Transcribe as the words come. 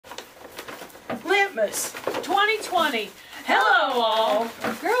Lentmas 2020. Hello, all.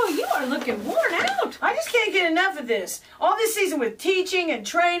 Girl, you are looking worn out. I just can't get enough of this. All this season with teaching and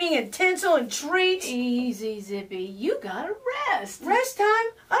training and tinsel and treats. Easy, Zippy. You gotta rest. Rest time?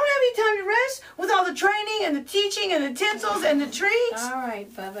 I don't have any time to rest with all the training and the teaching and the tinsels and the treats. All right,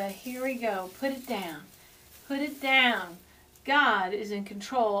 Bubba, here we go. Put it down. Put it down. God is in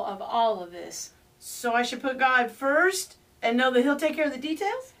control of all of this. So I should put God first and know that He'll take care of the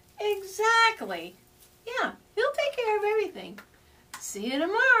details? Exactly. Yeah, He'll take care of everything. See you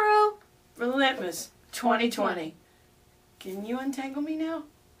tomorrow. For Lentmas 2020. Can you untangle me now?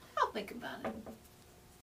 I'll think about it.